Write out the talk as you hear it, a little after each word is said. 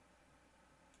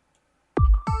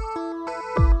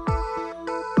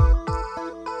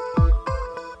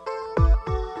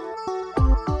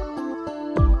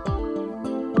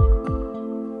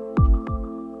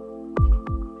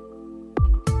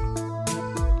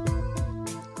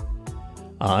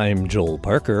I'm Joel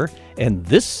Parker, and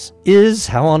this is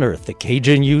How on Earth, the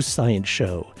KGNU Science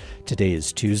Show. Today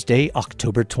is Tuesday,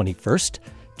 October 21st,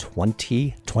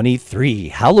 2023,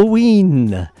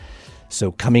 Halloween.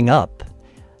 So coming up,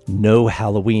 no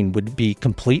Halloween would be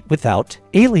complete without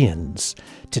aliens.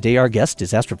 Today our guest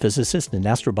is astrophysicist and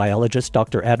astrobiologist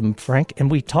Dr. Adam Frank, and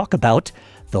we talk about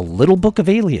the Little Book of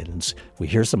Aliens. We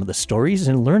hear some of the stories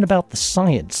and learn about the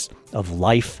science of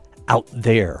life out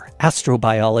there,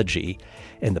 astrobiology,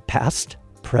 and the past,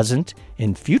 present,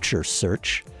 and future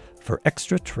search for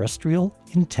extraterrestrial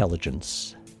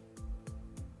intelligence.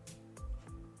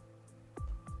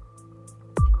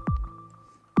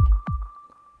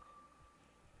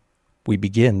 We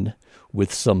begin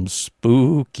with some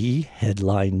spooky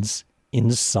headlines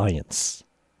in science.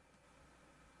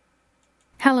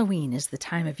 Halloween is the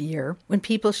time of year when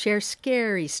people share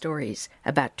scary stories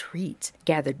about treats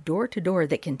gathered door to door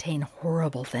that contain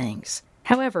horrible things.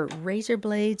 However, razor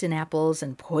blades and apples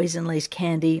and poison-laced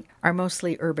candy are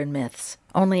mostly urban myths.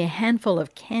 Only a handful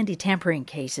of candy tampering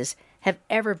cases have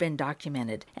ever been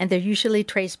documented, and they're usually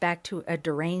traced back to a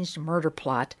deranged murder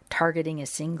plot targeting a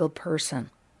single person.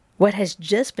 What has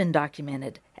just been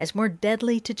documented as more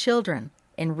deadly to children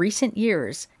in recent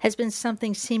years has been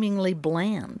something seemingly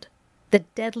bland. The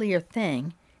deadlier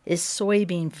thing is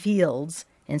soybean fields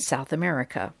in South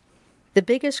America. The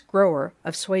biggest grower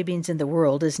of soybeans in the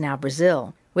world is now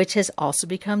Brazil, which has also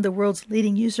become the world's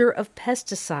leading user of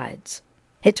pesticides.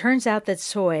 It turns out that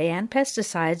soy and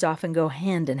pesticides often go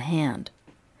hand in hand.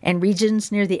 In regions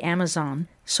near the Amazon,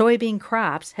 soybean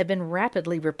crops have been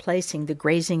rapidly replacing the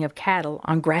grazing of cattle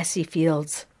on grassy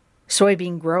fields.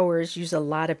 Soybean growers use a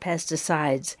lot of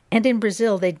pesticides, and in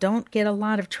Brazil they don't get a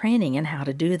lot of training in how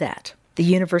to do that. The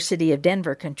University of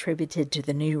Denver contributed to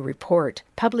the new report,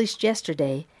 published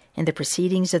yesterday in the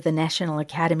Proceedings of the National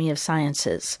Academy of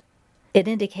Sciences. It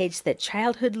indicates that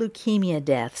childhood leukemia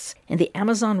deaths in the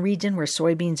Amazon region where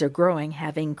soybeans are growing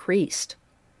have increased.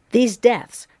 These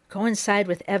deaths coincide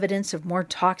with evidence of more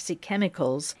toxic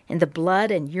chemicals in the blood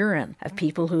and urine of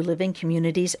people who live in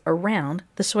communities around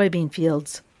the soybean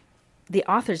fields. The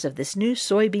authors of this new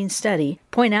soybean study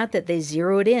point out that they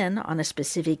zeroed in on a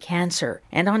specific cancer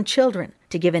and on children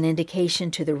to give an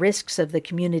indication to the risks of the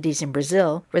communities in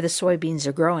Brazil where the soybeans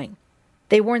are growing.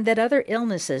 They warned that other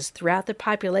illnesses throughout the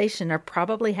population are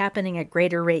probably happening at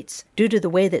greater rates due to the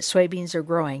way that soybeans are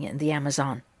growing in the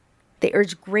Amazon. They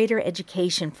urge greater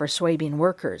education for soybean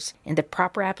workers in the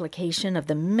proper application of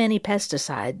the many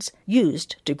pesticides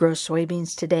used to grow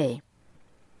soybeans today.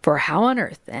 For How on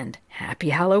Earth and Happy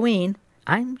Halloween,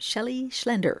 I'm Shelley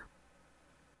Schlender.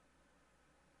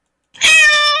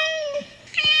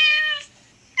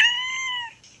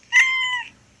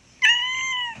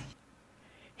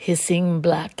 Hissing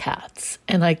black cats,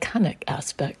 an iconic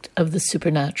aspect of the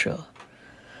supernatural.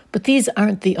 But these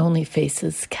aren't the only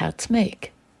faces cats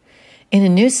make. In a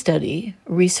new study,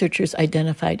 researchers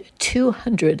identified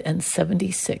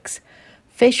 276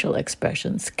 facial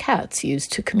expressions cats use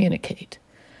to communicate.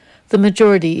 The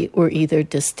majority were either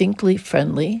distinctly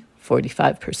friendly,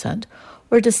 45%,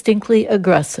 or distinctly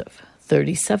aggressive,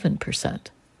 37%.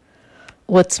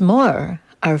 What's more,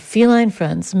 our feline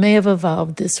friends may have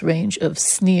evolved this range of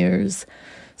sneers,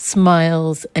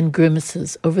 smiles, and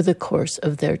grimaces over the course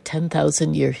of their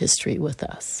 10,000-year history with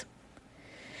us.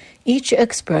 Each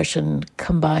expression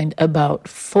combined about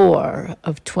 4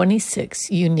 of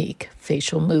 26 unique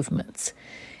facial movements,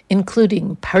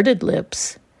 including parted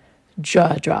lips,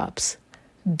 jaw drops,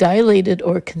 dilated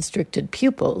or constricted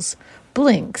pupils,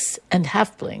 blinks and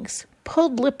half blinks,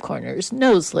 pulled lip corners,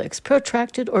 nose licks,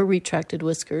 protracted or retracted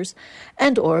whiskers,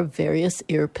 and or various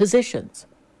ear positions.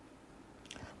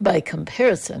 By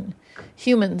comparison,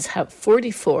 humans have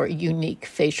 44 unique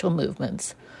facial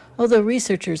movements, although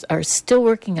researchers are still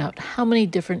working out how many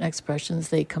different expressions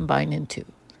they combine into.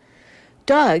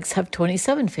 Dogs have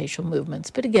 27 facial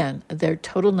movements, but again, their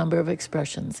total number of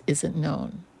expressions isn't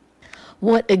known.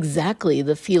 What exactly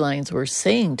the felines were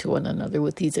saying to one another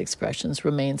with these expressions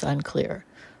remains unclear,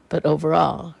 but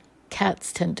overall,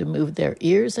 cats tend to move their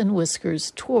ears and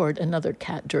whiskers toward another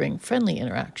cat during friendly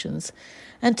interactions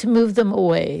and to move them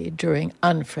away during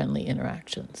unfriendly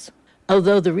interactions.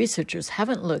 Although the researchers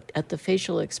haven't looked at the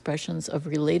facial expressions of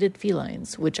related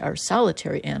felines, which are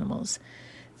solitary animals,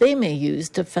 they may use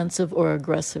defensive or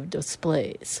aggressive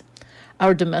displays.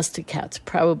 Our domestic cats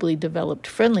probably developed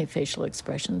friendly facial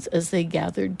expressions as they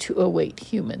gathered to await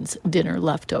humans' dinner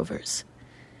leftovers.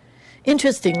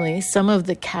 Interestingly, some of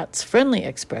the cat's friendly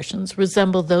expressions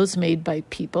resemble those made by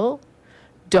people,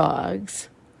 dogs,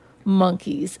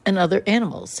 monkeys, and other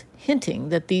animals, hinting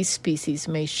that these species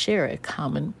may share a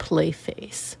common play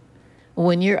face.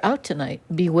 When you're out tonight,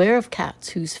 beware of cats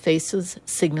whose faces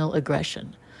signal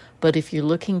aggression. But if you're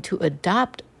looking to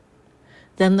adopt,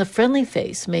 then the friendly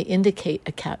face may indicate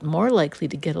a cat more likely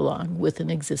to get along with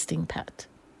an existing pet.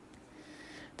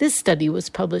 This study was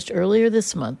published earlier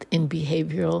this month in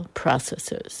Behavioral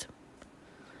Processes.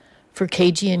 For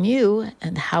KGNU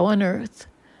and How on Earth,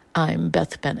 I'm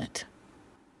Beth Bennett.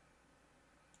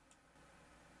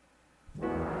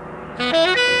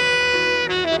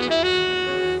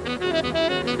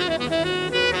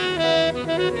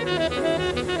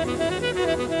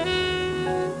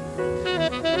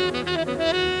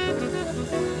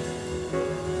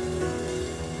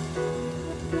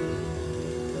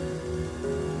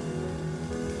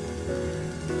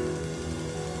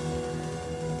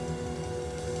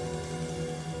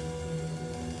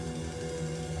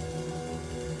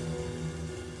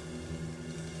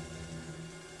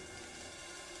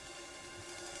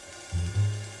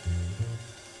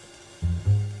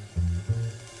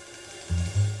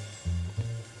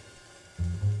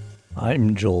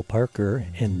 I'm Joel Parker,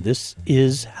 and this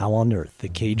is How on Earth, the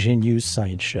KGNU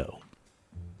Science Show.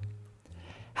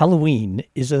 Halloween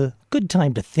is a good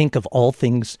time to think of all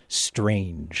things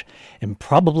strange, and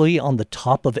probably on the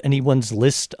top of anyone's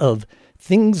list of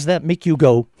things that make you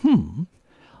go,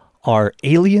 are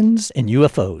aliens and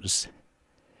UFOs.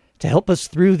 To help us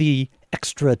through the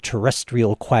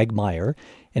extraterrestrial quagmire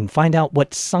and find out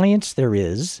what science there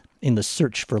is in the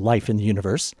search for life in the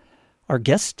universe, our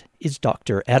guest is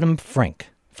Dr. Adam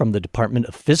Frank from the Department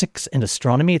of Physics and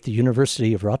Astronomy at the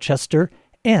University of Rochester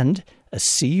and a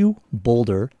CU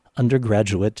Boulder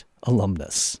undergraduate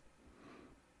alumnus.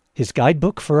 His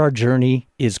guidebook for our journey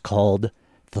is called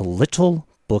The Little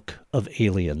Book of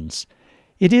Aliens.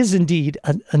 It is indeed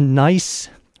a nice,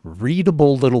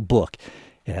 readable little book.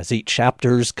 It has 8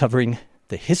 chapters covering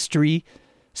the history,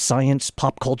 science,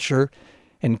 pop culture,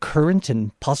 and current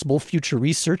and possible future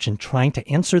research in trying to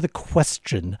answer the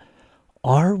question,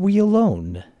 are we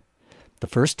alone? The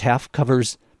first half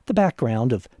covers the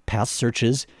background of past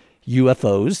searches,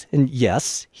 UFOs, and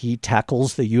yes, he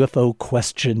tackles the UFO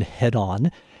question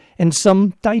head-on, and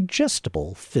some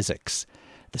digestible physics.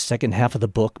 The second half of the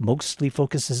book mostly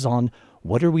focuses on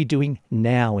what are we doing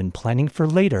now and planning for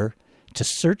later to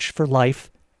search for life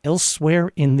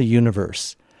elsewhere in the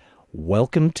universe.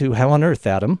 Welcome to How on Earth,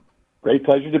 Adam. Great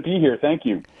pleasure to be here. Thank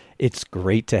you. It's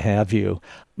great to have you.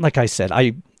 Like I said,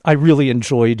 I really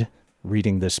enjoyed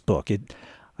reading this book.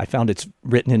 I found it's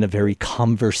written in a very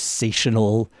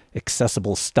conversational,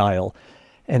 accessible style.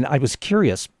 And I was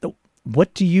curious,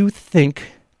 what do you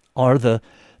think are the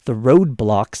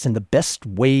roadblocks and the best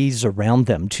ways around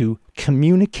them to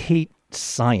communicate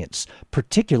science,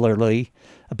 particularly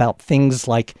about things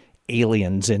like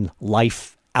aliens and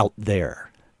life out there?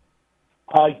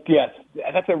 Yes,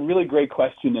 that's a really great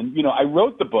question. And, I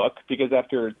wrote the book because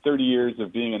after 30 years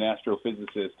of being an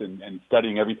astrophysicist and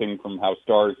studying everything from how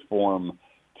stars form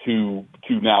to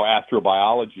now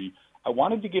astrobiology, I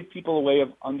wanted to give people a way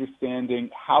of understanding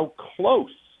how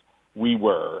close we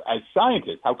were as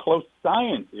scientists, how close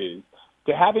science is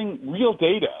to having real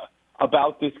data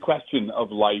about this question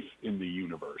of life in the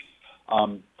universe.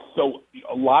 So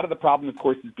a lot of the problem, of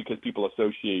course, is because people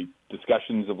associate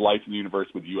discussions of life in the universe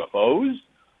with UFOs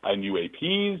and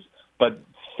UAPs, but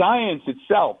science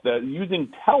itself,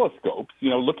 using telescopes,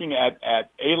 looking at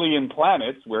alien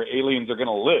planets where aliens are going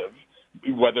to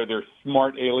live, whether they're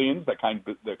smart aliens, the kind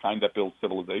that build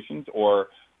civilizations, or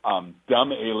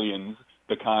dumb aliens,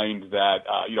 the kind that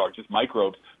are just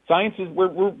microbes. Science is we're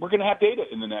going to have data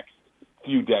in the next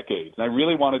few decades. And I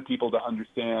really wanted people to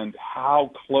understand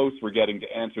how close we're getting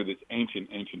to answer this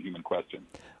ancient human question.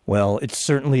 Well, it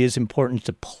certainly is important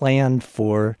to plan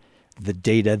for the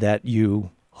data that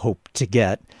you hope to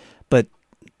get, but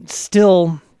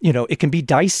still, it can be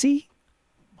dicey,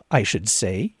 I should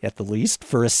say, at the least,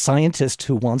 for a scientist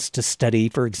who wants to study,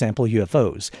 for example,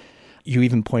 UFOs. You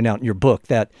even point out in your book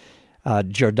that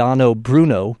Giordano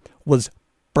Bruno was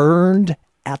burned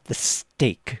at the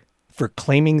stake for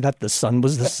claiming that the sun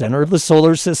was the center of the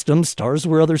solar system, stars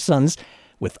were other suns,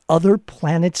 with other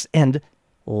planets and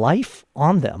life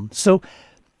on them. So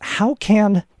how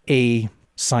can a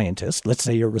scientist, let's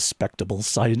say a respectable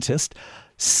scientist,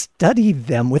 study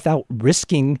them without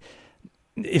risking,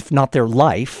 if not their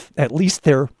life, at least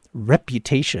their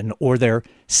reputation or their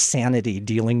sanity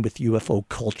dealing with UFO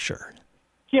culture?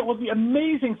 Yeah, well, the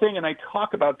amazing thing, and I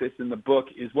talk about this in the book,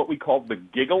 is what we call the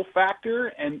giggle factor.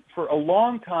 And for a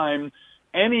long time,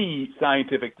 any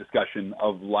scientific discussion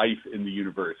of life in the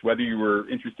universe, whether you were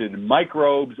interested in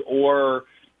microbes or,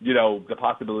 the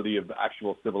possibility of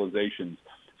actual civilizations,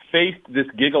 faced this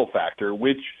giggle factor,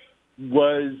 which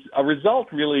was a result,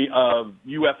 really, of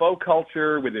UFO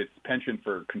culture with its penchant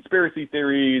for conspiracy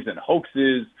theories and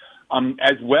hoaxes,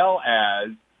 as well as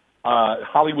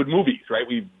Hollywood movies, right?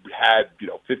 We've had,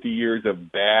 50 years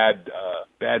of bad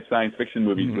science fiction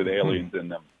movies with aliens in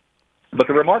them. But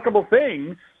the remarkable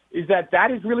thing is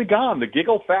that is really gone. The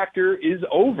giggle factor is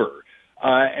over.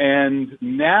 And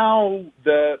now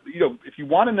if you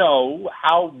want to know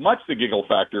how much the giggle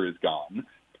factor is gone,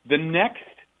 the next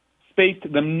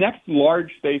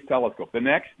large space telescope,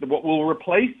 what will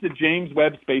replace the James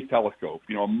Webb Space Telescope,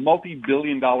 a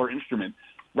multi-billion-dollar instrument,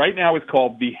 right now is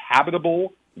called the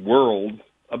Habitable Worlds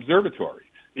Observatory.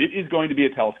 It is going to be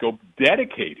a telescope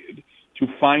dedicated to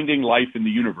finding life in the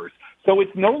universe. So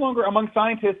it's no longer among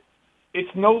scientists. It's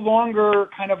no longer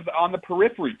kind of on the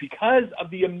periphery because of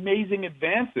the amazing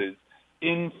advances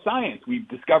in science. We've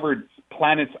discovered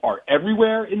planets are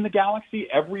everywhere in the galaxy.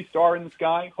 Every star in the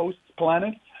sky hosts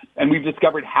planets. And we've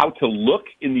discovered how to look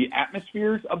in the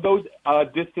atmospheres of those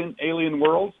distant alien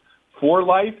worlds for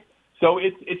life. So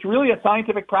it's really a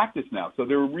scientific practice now. So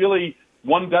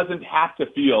one doesn't have to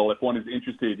feel, if one is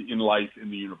interested in life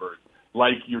in the universe,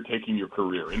 like you're taking your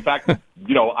career. In fact, I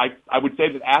would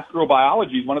say that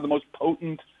astrobiology is one of the most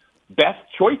potent, best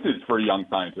choices for a young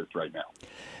scientist right now.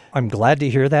 I'm glad to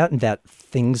hear that and that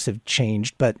things have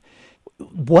changed. But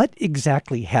what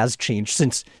exactly has changed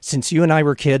since you and I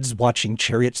were kids watching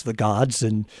Chariots of the Gods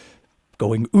and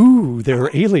going, ooh,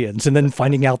 they're aliens, and then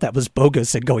finding out that was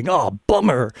bogus and going, oh,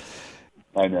 bummer.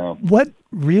 I know. What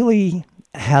really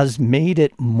has made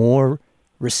it more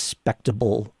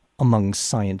respectable among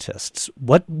scientists?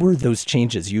 What were those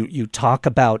changes? You talk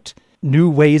about new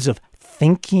ways of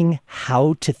thinking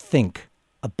how to think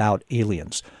about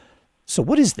aliens. So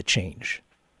what is the change?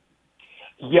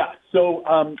 Yeah, so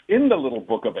in the little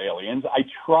book of Aliens, I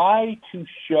try to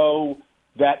show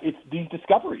that it's these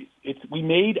discoveries. We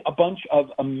made a bunch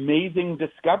of amazing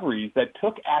discoveries that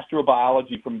took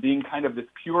astrobiology from being kind of this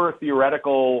pure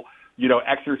theoretical,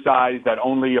 exercise that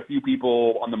only a few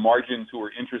people on the margins who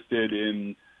were interested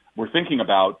in were thinking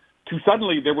about, to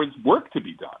suddenly there was work to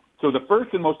be done. So the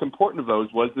first and most important of those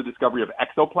was the discovery of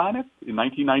exoplanets. In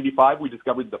 1995, we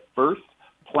discovered the first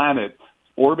planet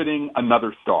orbiting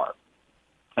another star.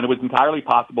 And it was entirely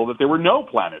possible that there were no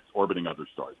planets orbiting other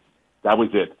stars. That was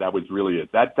it. That was really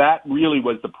it. That really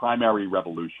was the primary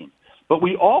revolution. But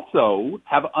we also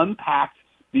have unpacked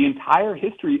the entire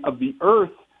history of the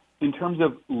Earth in terms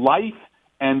of life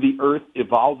and the Earth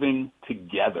evolving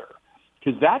together.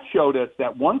 Because that showed us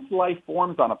that once life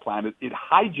forms on a planet, it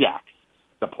hijacks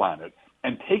the planet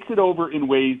and takes it over in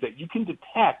ways that you can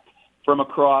detect from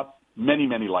across many,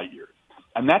 many light years.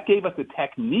 And that gave us a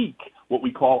technique, what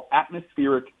we call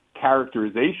atmospheric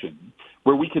characterization,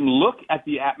 where we can look at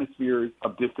the atmospheres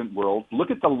of distant worlds, look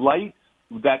at the light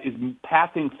that is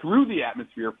passing through the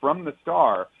atmosphere from the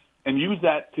star, and use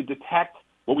that to detect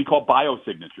what we call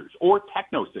biosignatures or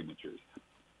technosignatures,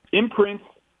 imprints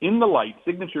in the light,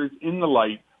 signatures in the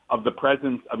light of the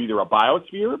presence of either a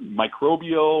biosphere,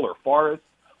 microbial or forest,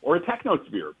 or a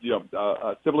technosphere,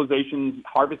 civilizations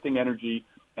harvesting energy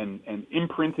and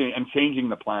imprinting and changing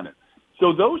the planet.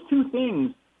 So those two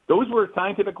things, those were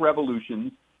scientific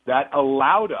revolutions that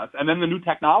allowed us, and then the new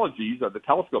technologies, or the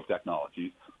telescope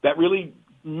technologies, that really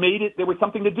made it, there was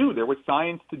something to do. There was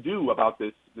science to do about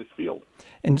this field.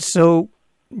 And so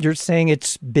you're saying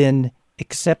it's been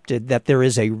accepted that there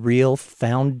is a real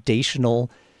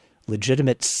foundational,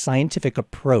 legitimate scientific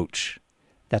approach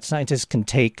that scientists can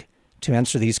take to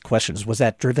answer these questions. Was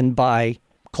that driven by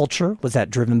culture? Was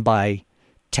that driven by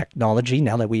technology,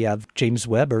 now that we have James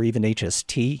Webb or even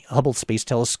HST, Hubble Space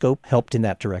Telescope, helped in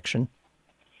that direction?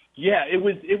 Yeah, it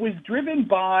was driven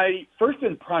by, first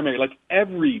and primary, like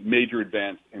every major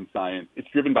advance in science, it's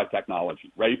driven by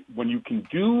technology, right? When you can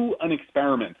do an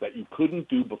experiment that you couldn't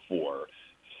do before,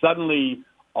 suddenly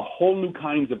a whole new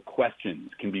kinds of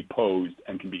questions can be posed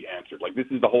and can be answered. Like, this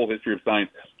is the whole history of science.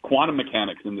 Quantum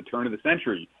mechanics in the turn of the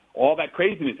century, all that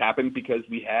craziness happened because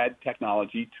we had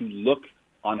technology to look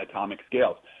on atomic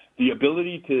scales. The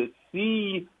ability to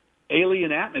see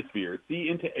alien atmospheres, see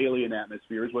into alien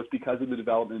atmospheres, was because of the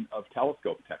development of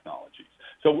telescope technologies.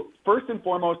 So first and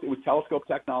foremost, it was telescope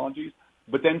technologies,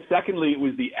 but then secondly, it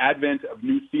was the advent of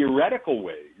new theoretical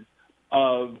ways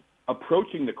of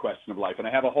approaching the question of life. And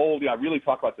I have a whole, I really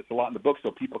talk about this a lot in the book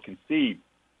so people can see.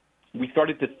 We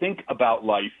started to think about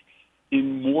life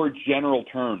in more general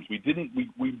terms. We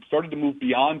started to move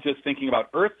beyond just thinking about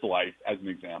Earth's life as an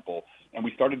example, and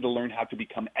we started to learn how to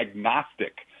become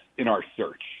agnostic in our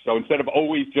search. So instead of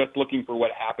always just looking for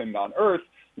what happened on Earth,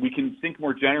 we can think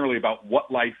more generally about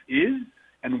what life is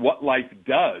and what life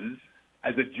does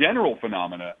as a general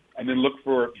phenomena and then look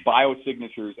for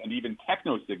biosignatures and even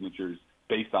technosignatures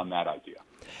based on that idea.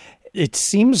 It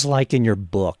seems like in your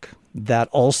book that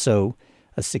also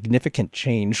a significant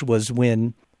change was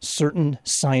when certain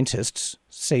scientists,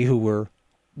 say who were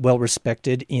well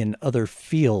respected in other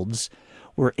fields,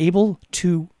 were able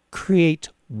to create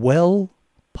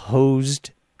well-posed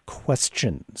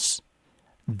questions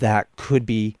that could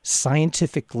be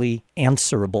scientifically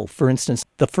answerable. For instance,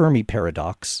 the Fermi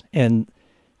paradox and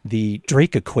the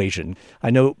Drake equation. I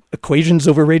know equations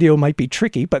over radio might be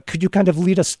tricky, but could you kind of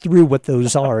lead us through what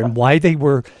those are and why they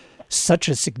were such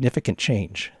a significant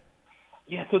change?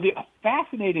 Yeah, so the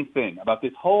fascinating thing about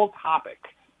this whole topic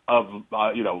of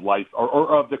life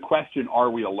or of the question, are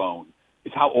we alone,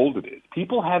 is how old it is.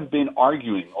 People have been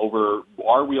arguing over,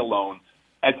 are we alone,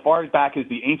 as far as back as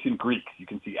the ancient Greeks. You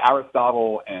can see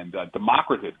Aristotle and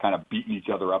Democritus kind of beating each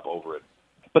other up over it.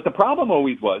 But the problem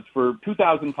always was, for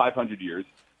 2,500 years,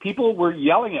 people were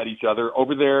yelling at each other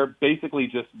over basically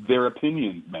just their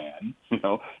opinions, man.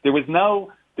 There was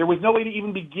no way to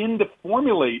even begin to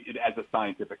formulate it as a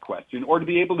scientific question or to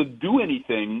be able to do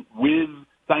anything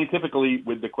scientifically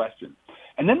with the question.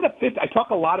 And then I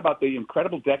talk a lot about the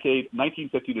incredible decade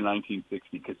 1950 to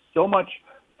 1960 because so much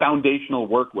foundational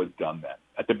work was done then.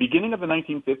 At the beginning of the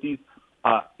 1950s,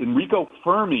 Enrico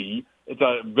Fermi, it's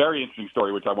a very interesting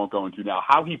story, which I won't go into now,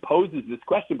 how he poses this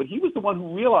question, but he was the one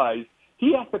who realized,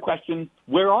 he asked the question,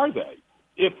 where are they?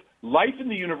 If life in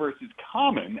the universe is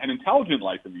common, and intelligent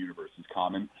life in the universe is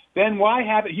common, then why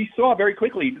have it? He saw very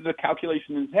quickly, the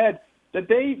calculation in his head, that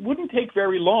they wouldn't take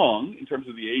very long, in terms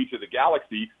of the age of the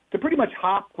galaxy, to pretty much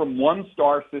hop from one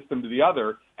star system to the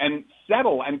other and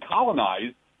settle and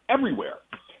colonize everywhere.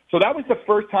 So that was the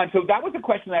first time. So that was a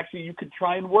question actually you could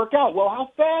try and work out. Well, how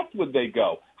fast would they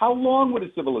go? How long would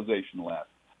a civilization last?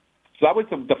 So that was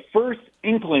the first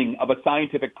inkling of a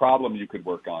scientific problem you could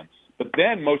work on. But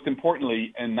then, most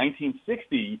importantly, in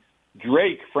 1960,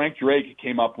 Frank Drake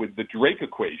came up with the Drake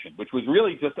equation, which was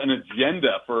really just an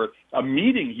agenda for a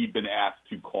meeting he'd been asked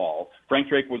to call. Frank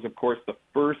Drake was, of course, the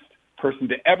first person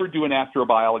to ever do an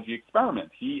astrobiology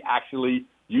experiment. He actually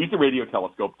used a radio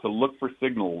telescope to look for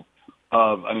signals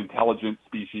of an intelligent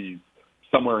species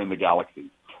somewhere in the galaxy.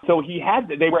 So he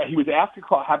was asked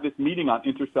to have this meeting on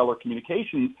interstellar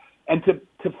communications, and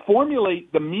to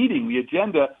formulate the meeting, the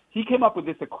agenda, he came up with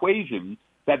this equation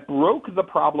that broke the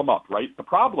problem up, right? The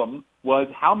problem was,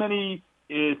 how many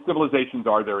civilizations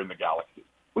are there in the galaxy?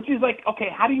 Which is like, okay,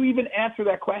 how do you even answer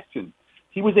that question?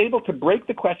 He was able to break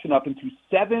the question up into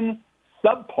 7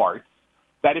 subparts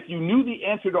that if you knew the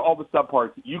answer to all the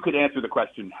subparts, you could answer the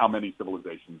question, how many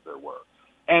civilizations there were.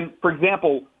 And, for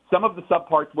example, some of the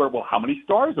subparts were, well, how many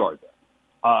stars are there?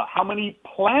 How many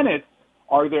planets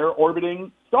are there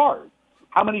orbiting stars?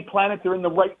 How many planets are in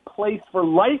the right place for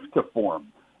life to form?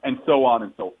 And so on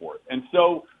and so forth. And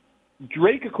so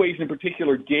Drake equation in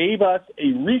particular gave us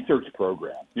a research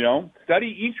program.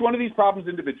 Study each one of these problems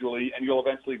individually, and you'll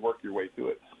eventually work your way through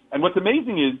it. And what's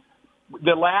amazing is,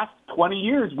 the last 20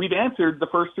 years, we've answered the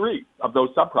first 3 of those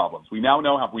subproblems. We now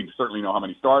know we certainly know how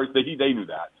many stars, they knew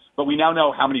that, but we now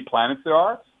know how many planets there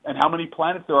are and how many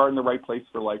planets there are in the right place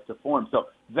for life to form. So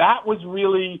that was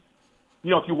really,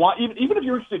 if you want, even if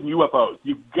you're interested in UFOs,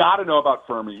 you've got to know about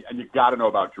Fermi and you've got to know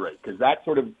about Drake, because that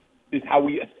sort of is how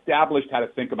we established how to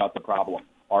think about the problem,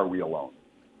 are we alone?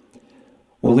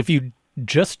 Well, if you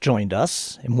just joined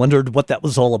us and wondered what that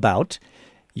was all about,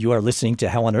 you are listening to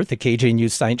How on Earth, the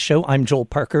KJNU Science Show. I'm Joel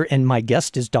Parker, and my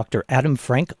guest is Dr. Adam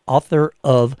Frank, author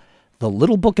of The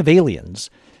Little Book of Aliens.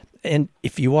 And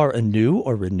if you are a new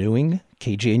or renewing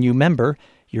KJNU member,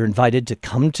 you're invited to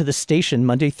come to the station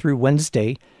Monday through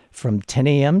Wednesday from 10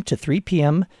 a.m. to 3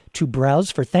 p.m. to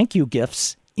browse for thank you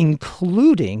gifts,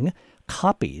 including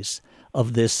copies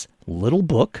of this Little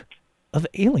Book of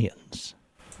Aliens.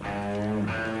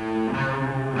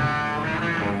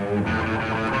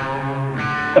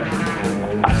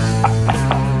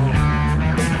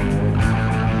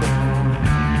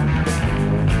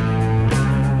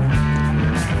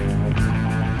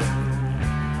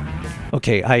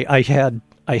 Okay, I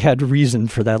had reason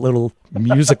for that little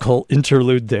musical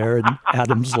interlude there, and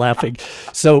Adam's laughing.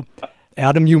 So,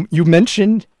 Adam, you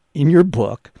mentioned in your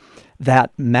book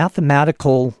that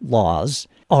mathematical laws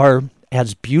are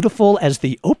as beautiful as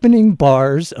the opening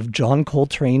bars of John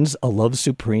Coltrane's A Love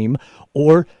Supreme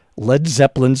or Led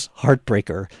Zeppelin's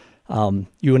Heartbreaker.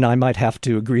 You and I might have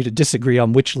to agree to disagree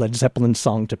on which Led Zeppelin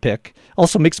song to pick.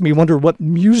 Also makes me wonder what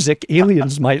music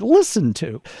aliens might listen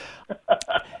to.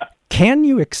 Can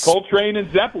you Coltrane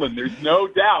and Zeppelin? There's no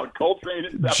doubt. Coltrane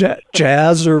and Zeppelin.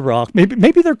 Jazz or rock?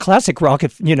 Maybe they're classic rock.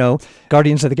 If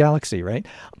Guardians of the Galaxy, right?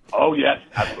 Oh yes,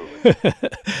 absolutely.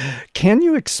 Can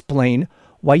you explain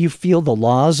why you feel the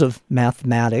laws of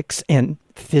mathematics and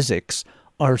physics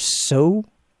are so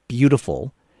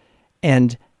beautiful,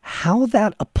 and how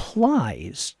that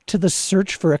applies to the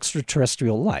search for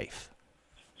extraterrestrial life?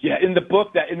 Yeah, in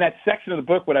that section of the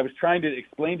book, what I was trying to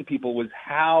explain to people was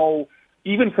how,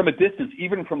 even from a distance,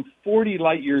 even from 40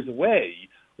 light years away,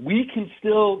 we can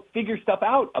still figure stuff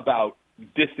out about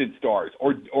distant stars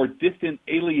or distant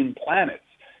alien planets.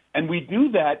 And we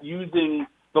do that using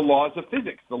the laws of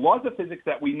physics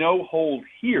that we know hold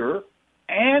here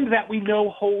and that we know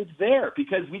hold there,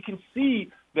 because we can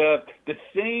see the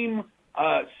same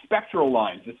spectral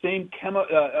lines, the same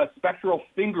spectral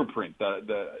fingerprint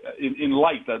in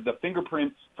light. The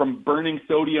fingerprint from burning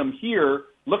sodium here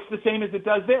looks the same as it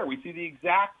does there. We see the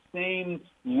exact same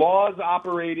laws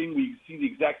operating. We see the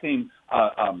exact same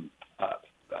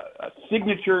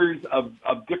signatures of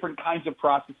different kinds of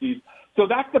processes. So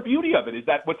that's the beauty of it, is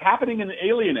that what's happening in the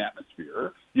alien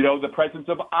atmosphere, the presence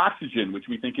of oxygen, which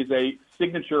we think is a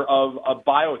signature of a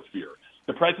biosphere,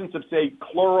 the presence of, say,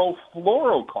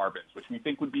 chlorofluorocarbons, which we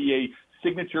think would be a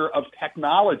signature of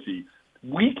technology.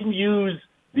 We can use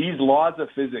these laws of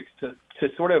physics to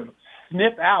sort of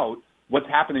sniff out what's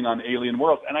happening on alien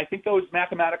worlds. And I think those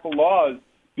mathematical laws,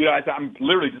 as I'm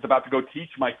literally just about to go teach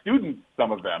my students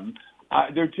some of them,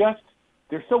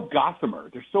 they're so gossamer.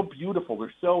 They're so beautiful.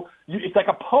 It's like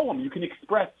a poem. You can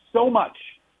express so much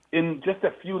in just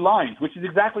a few lines, which is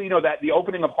exactly, that the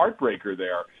opening of Heartbreaker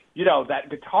there. That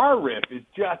guitar riff is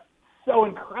just so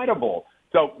incredible.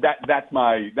 So that's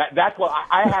what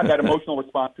I have, that emotional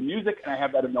response to music, and I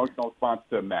have that emotional response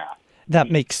to math.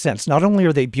 That makes sense. Not only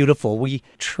are they beautiful, we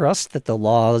trust that the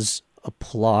laws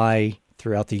apply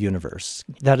throughout the universe.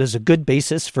 That is a good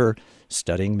basis for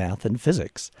studying math and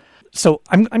physics. So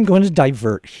I'm going to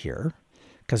divert here,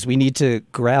 because we need to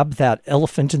grab that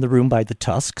elephant in the room by the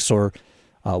tusks, or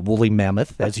woolly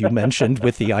mammoth, as you mentioned,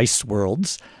 with the ice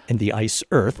worlds and the ice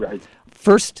Earth. Right.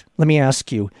 First, let me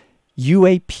ask you,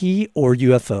 UAP or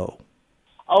UFO?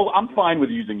 Oh, I'm fine with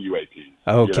using UAP.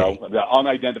 Okay. The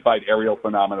unidentified aerial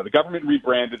phenomena. The government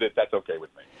rebranded it. That's okay with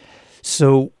me.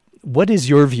 So what is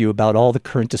your view about all the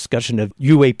current discussion of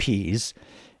UAPs?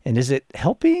 And is it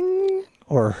helping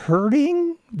or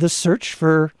hurting the search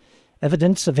for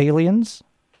evidence of aliens?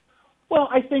 Well,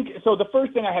 I think, so the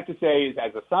first thing I have to say is,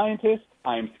 as a scientist,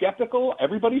 I am skeptical.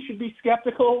 Everybody should be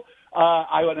skeptical.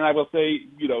 I will say,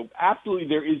 absolutely,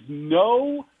 there is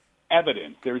no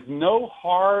evidence. There's no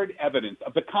hard evidence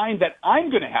of the kind that I'm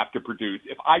going to have to produce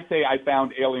if I say I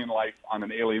found alien life on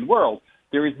an alien world.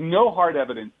 There is no hard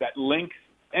evidence that links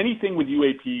anything with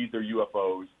UAPs or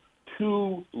UFOs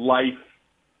to life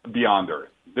beyond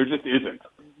Earth. There just isn't.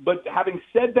 But having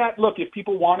said that, look, if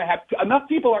people want to have, enough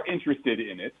people are interested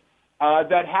in it,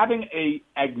 that having a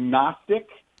agnostic,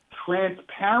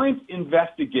 transparent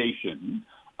investigation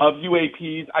of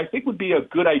UAPs, I think, would be a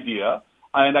good idea.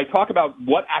 And I talk about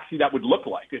what actually that would look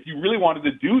like. If you really wanted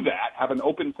to do that, have an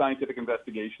open scientific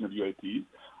investigation of UAPs,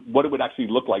 what it would actually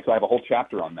look like. So I have a whole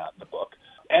chapter on that in the book.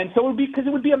 And so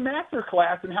it would be a master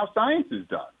class in how science is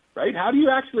done, right? How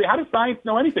does science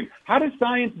know anything? How does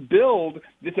science build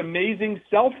this amazing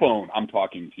cell phone I'm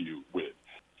talking to you with?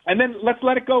 And then let's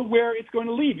let it go where it's going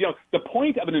to lead. The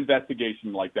point of an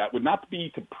investigation like that would not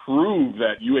be to prove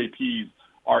that UAPs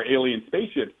are alien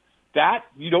spaceships. That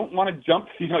you don't want to jump.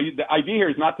 The idea here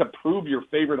is not to prove your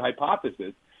favorite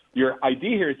hypothesis. Your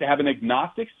idea here is to have an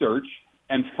agnostic search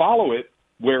and follow it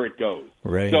where it goes.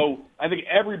 Right. So I think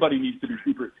everybody needs to be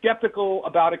super skeptical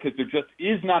about it, because there just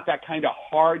is not that kind of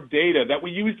hard data that we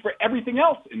use for everything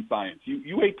else in science.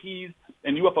 UAPs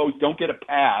and UFOs don't get a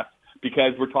pass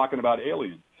because we're talking about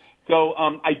aliens. So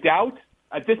I doubt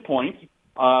at this point,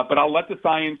 but I'll let the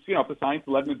science, if the science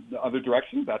led in other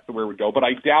directions, that's the way it would go. But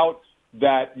I doubt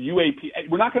that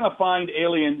we're not going to find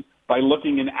aliens by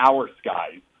looking in our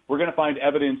skies. We're going to find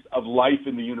evidence of life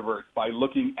in the universe by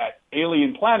looking at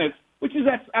alien planets, which is,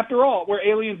 after all, where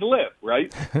aliens live,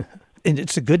 right? And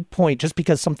it's a good point. Just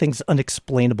because something's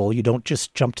unexplainable, you don't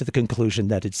just jump to the conclusion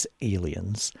that it's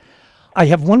aliens. I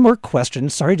have one more question.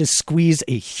 Sorry to squeeze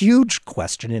a huge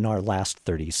question in our last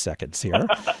 30 seconds here.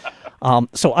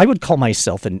 So I would call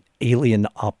myself an alien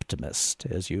optimist,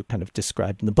 as you kind of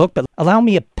described in the book, but allow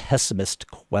me a pessimist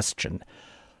question.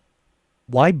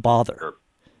 Why bother?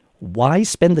 Why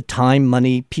spend the time,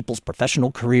 money, people's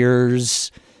professional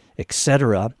careers,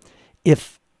 etc.,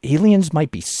 if aliens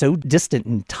might be so distant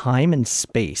in time and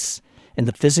space, and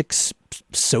the physics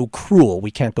so cruel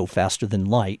we can't go faster than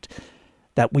light,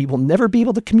 that we will never be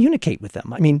able to communicate with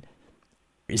them? I mean,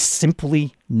 is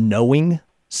simply knowing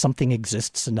something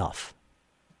exists enough?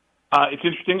 It's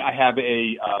interesting. I have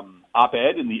a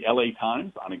op-ed in the LA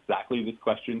Times on exactly this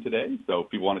question today. So if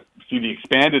people want to see the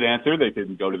expanded answer, they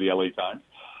can go to the LA Times.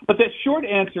 But the short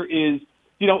answer is,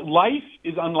 life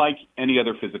is unlike any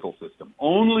other physical system.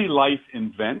 Only life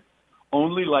invents,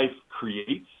 only life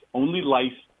creates, only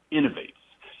life innovates.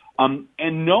 And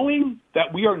knowing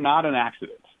that we are not an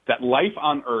accident, that life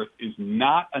on Earth is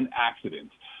not an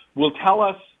accident, will tell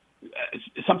us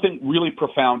something really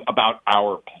profound about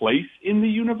our place in the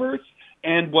universe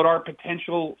and what our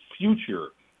potential future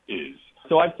is.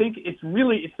 So I think it's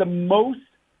the most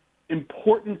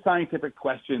important scientific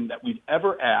question that we've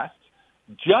ever asked,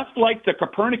 just like the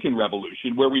Copernican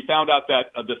revolution, where we found out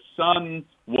that the sun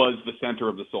was the center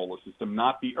of the solar system,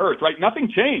 not the Earth, right?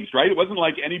 Nothing changed, right? It wasn't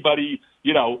like anybody,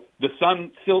 the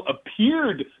sun still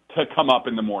appeared to come up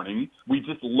in the morning. We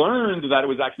just learned that it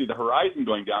was actually the horizon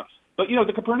going down. But,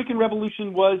 the Copernican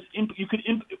revolution is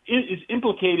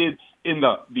implicated in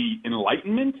the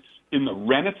Enlightenment, in the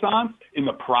Renaissance, in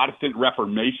the Protestant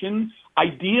Reformation.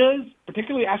 Ideas,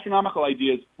 particularly astronomical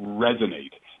ideas,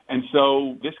 resonate. And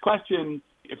so this question,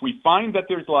 if we find that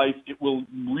there's life, it will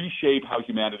reshape how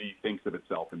humanity thinks of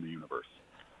itself in the universe.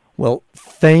 Well,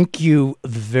 thank you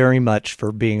very much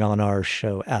for being on our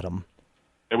show, Adam.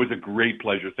 It was a great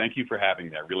pleasure. Thank you for having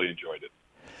me. I really enjoyed it.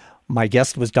 My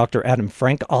guest was Dr. Adam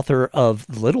Frank, author of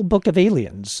The Little Book of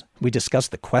Aliens. We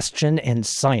discussed the question and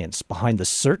science behind the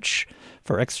search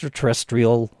for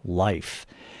extraterrestrial life.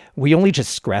 We only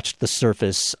just scratched the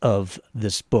surface of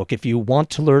this book. If you want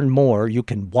to learn more, you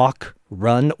can walk,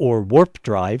 run, or warp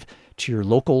drive to your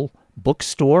local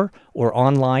bookstore or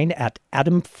online at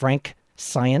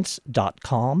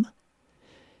adamfrankscience.com.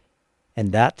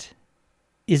 And that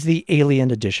is the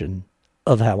alien edition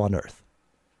of How on Earth.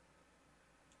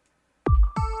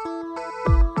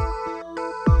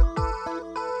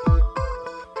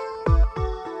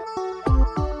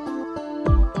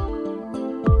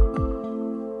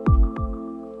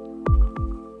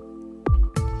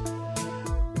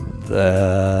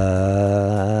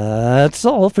 That's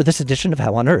all for this edition of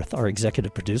How on Earth. Our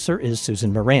executive producer is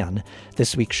Susan Moran.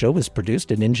 This week's show was produced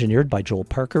and engineered by Joel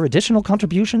Parker. Additional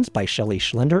contributions by Shelley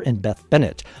Schlender and Beth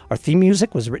Bennett. Our theme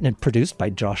music was written and produced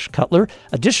by Josh Cutler.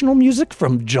 Additional music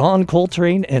from John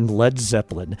Coltrane and Led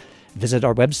Zeppelin. Visit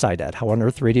our website at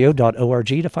howonearthradio.org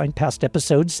to find past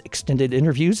episodes, extended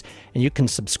interviews, and you can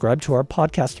subscribe to our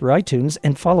podcast through iTunes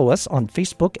and follow us on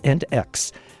Facebook and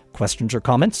X. Questions or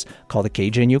comments? Call the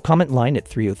KGNU comment line at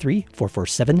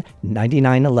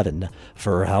 303-447-9911.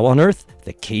 For How on Earth,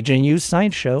 the KGNU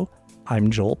Science Show,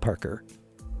 I'm Joel Parker.